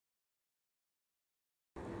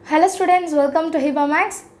Hello students, welcome to Hiba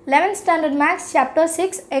Max 11th standard Max chapter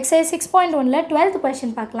 6 exercise 6.1 la 12th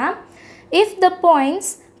question paakalam. If the points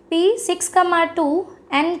P 6, 2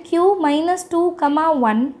 and Q minus 2,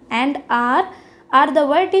 1 and R are the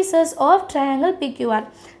vertices of triangle PQR.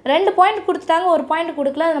 ரெண்டு point கொடுத்துட்டாங்க, ஒரு point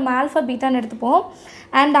கொடுக்கல, அது நம்ம alpha பீட்டான்னு எடுத்துப்போம்.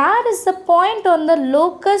 And R is the point on the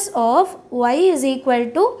locus of y is equal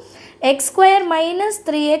to x square minus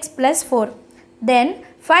 3x plus 4. Then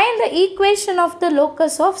find the equation of the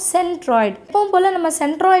locus of centroid. எப்பவும் போல் நம்ம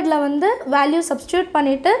centroidல வந்து வேல்யூ சப்ஸ்டியூட்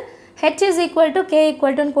பண்ணிவிட்டு h is equal to k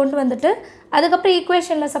equal to கொண்டு வந்துட்டு அதுக்கப்புறம்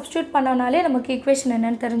ஈக்குவேஷனில் substitute பண்ணோனாலே நமக்கு equation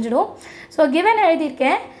என்னென்னு தெரிஞ்சிடும். ஸோ கிவன்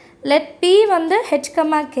எழுதியிருக்கேன். Let P வந்து h,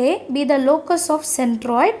 k be the locus of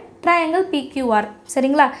centroid triangle PQR.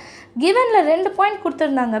 சரிங்களா? கிவனில் ரெண்டு பாயிண்ட்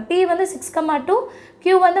கொடுத்துருந்தாங்க. P வந்து 6, 2,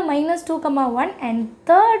 Q வந்து minus 2, 1 and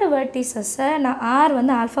third vertices-ஐ நான் R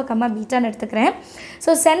வந்து alpha, beta எடுத்துக்கிறேன்.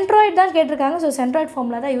 ஸோ centroid தான் கேட்டிருக்காங்க. ஸோ centroid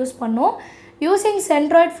formula தான் யூஸ் பண்ணோம். Using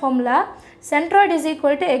centroid formula, centroid is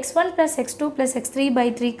equal to x1 plus x2 plus x3 by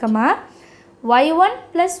 3, y1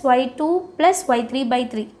 plus y2 plus y3 by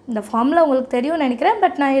 3. இந்த formula உங்களுக்கு தெரியும்னு நினைக்கிறேன்,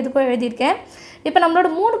 பட் நான் எதுக்கும் எழுதியிருக்கேன். இப்போ நம்மளோட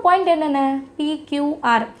 3 பாயிண்ட் என்னென்ன?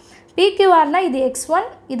 PQR. PQRனால் இது x1,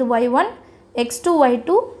 இது y1, x2,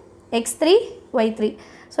 y2, x3, y3.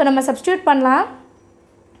 So நம்ம சப்ஸ்டியூட் பண்ணலாம்.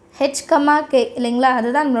 h, k இல்லைங்களா?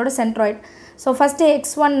 அதுதான் நம்மளோட centroid. So first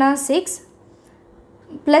x1னா 6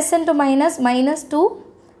 plus into minus minus 2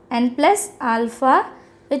 and plus alpha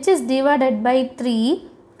which is divided by 3,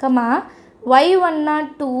 y1னா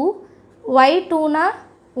 2, y2னா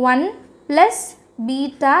 1 plus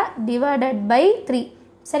beta divided by 3.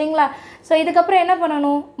 சரிங்களா? ஸோ இதுக்கப்புறம் என்ன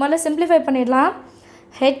பண்ணணும்? முதல்ல சிம்பிளிஃபை பண்ணிடலாம்.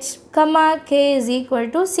 h, k is equal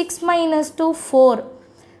to 6 minus 2, 4.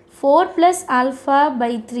 4 plus alpha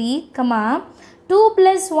by 3, 2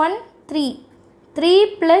 plus 1, 3. 3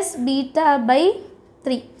 plus beta by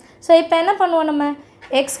 3. So இப்போ என்ன பண்ணுவோம்? நம்ம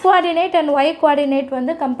x coordinate and y coordinate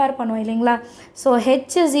வந்து கம்பேர் பண்ணுவோம் இல்லைங்களா? So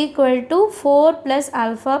h is equal to 4 plus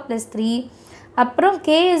alpha plus 3. அப்புறம்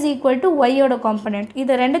k is equal to y ஓட component.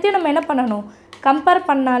 இது ரெண்டுத்தையும் நம்ம என்ன பண்ணணும்? கம்பேர்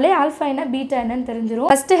பண்ணாலே ஆல்ஃபா என்ன பீட்டா என்னன்னு தெரிஞ்சிடும்.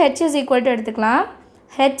 First h is equal to எடுத்துக்கலாம்.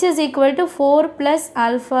 h is equal to 4 plus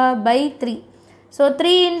alpha by 3. So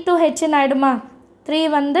 3 into h ஆகிடுமா? 3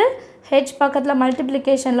 வந்து h பக்கத்தில்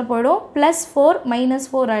மல்டிப்ளிகேஷனில் போயிடும், ப்ளஸ் 4 minus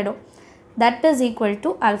 4 ஆகிடும். That is equal to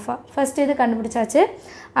alpha. First இது கண்டுபிடிச்சாச்சு.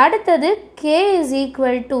 அடுத்தது k is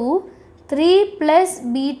equal to 3 plus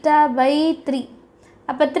beta by 3.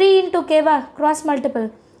 அப்போ 3 into k-வா? Cross multiple.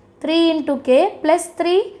 3 into k plus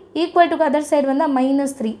 3 equal to other side வந்து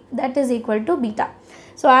minus 3. that is equal to beta.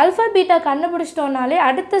 So alpha beta கண்டுபிடிச்சிட்டோம்னாலே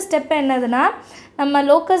அடுத்த step என்னதுன்னா, நம்ம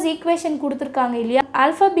locus equation கொடுத்துருக்காங்க இல்லையா,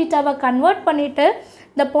 ஆல்ஃபா பீட்டாவை கன்வெர்ட் பண்ணிவிட்டு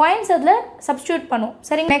இந்த points அதில் சப்ஸ்டியூட் பண்ணும்.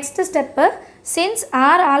 சரி, next step, since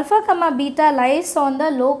R alpha, beta lies on the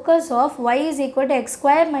locus of y is equal to x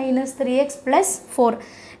square minus 3x plus 4.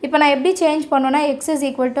 இப்போ நான் எப்படி சேஞ்ச் பண்ணோன்னா, x is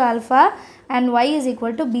equal to alpha and y is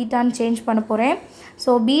equal to பீட்டான்னு change பண்ண போகிறேன்.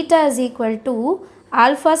 So beta is equal to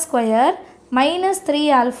alpha square minus 3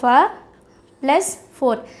 alpha plus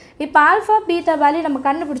 4. இப்போ alpha beta value நம்ம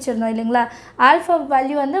கண்டுபிடிச்சிருந்தோம் இல்லைங்களா? Alpha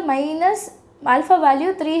value வந்து alpha value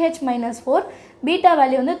 3h minus 4, beta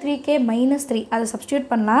value வந்து 3k minus 3. அதை substitute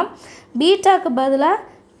பண்ணலாம். பீட்டாக்கு பதிலாக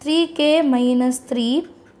 3k minus 3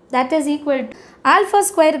 that is equal to alpha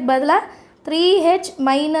ஸ்கொயருக்கு பதிலாக 3h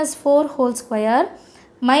minus 4 whole square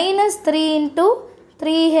minus 3 into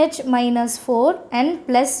 3h minus 4 and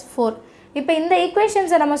plus 4. இப்போ இந்த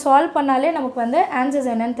ஈக்குவேஷன்ஸை நம்ம சால்வ் பண்ணாலே நமக்கு வந்து ஆன்சர்ஸ்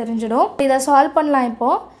என்னன்னு தெரிஞ்சிடும். இதை சால்வ் பண்ணலாம்.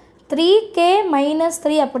 இப்போது 3k minus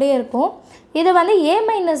 3 அப்படியே இருக்கும். இது வந்து a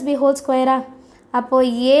minus b whole square.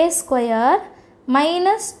 அப்போது a square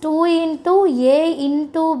minus 2 into a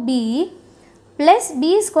into b plus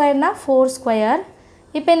b square 4 square.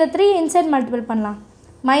 இப்போ இந்த 3 இன்சைட் மல்டிபிள் பண்ணலாம்.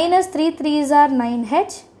 minus 3 3s are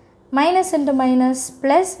 9h minus into minus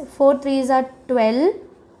plus 4 3s are 12.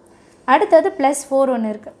 அடுத்தது ப்ளஸ் 4 ஒன்று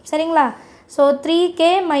இருக்குது. சரிங்களா? So 3k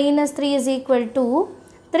minus 3 is equal to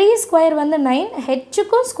 3 square வந்து 9,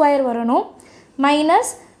 ஹெச்சுக்கும் square வரணும்,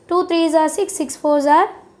 minus 2 3s are 6, 6 4s are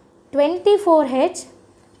 24h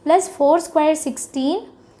plus 4 square 16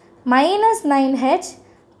 minus 9h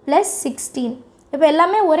plus 16. இப்போ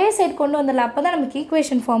எல்லாமே ஒரே சைடு கொண்டு வந்துடலாம், அப்போ தான் நமக்கு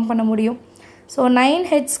ஈக்குவேஷன் ஃபார்ம் பண்ண முடியும். ஸோ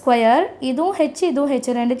 9h ஸ்கொயர், இதுவும் ஹெச் இதுவும்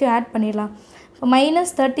ஹெச் ரெண்டுத்தையும் ஆட் பண்ணிடலாம். இப்போ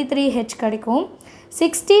மைனஸ் 33h கிடைக்கும்.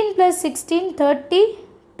 16 + 16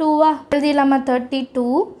 32வா எழுதிடலாமா? 32.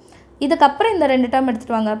 இதுக்கப்புறம் இந்த ரெண்டு டேர்ம்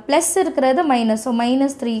எடுத்துகிட்டு வாங்க. ப்ளஸ் இருக்கிறது minus, so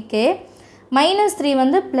minus 3k minus 3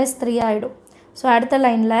 வந்து ப்ளஸ் 3 ஆகிடும். ஸோ அடுத்த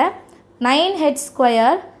லைனில் 9h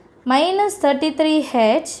square minus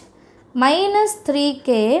 33h minus 3k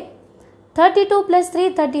 32 + 3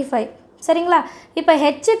 35. சரிங்களா? இப்போ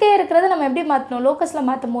ஹெச்சுக்கே இருக்கிறத நம்ம எப்படி மாற்றணும்? லோக்கஸில்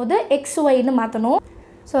மாற்றும் போது XYன்னு மாற்றணும்.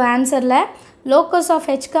 So ஆன்சரில் locus of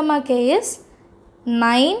h, k is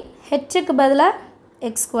 9, ஹெச்சுக்கு பதிலாக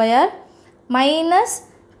x square minus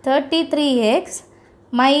 33x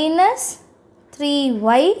minus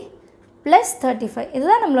 3y plus 35.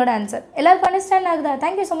 இதுதான் நம்மளோட ஆன்சர். எல்லாருக்கும் அண்டர்ஸ்டாண்ட் ஆகுதா?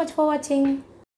 தேங்க்யூ ஸோ மச் ஃபார் வாட்சிங்.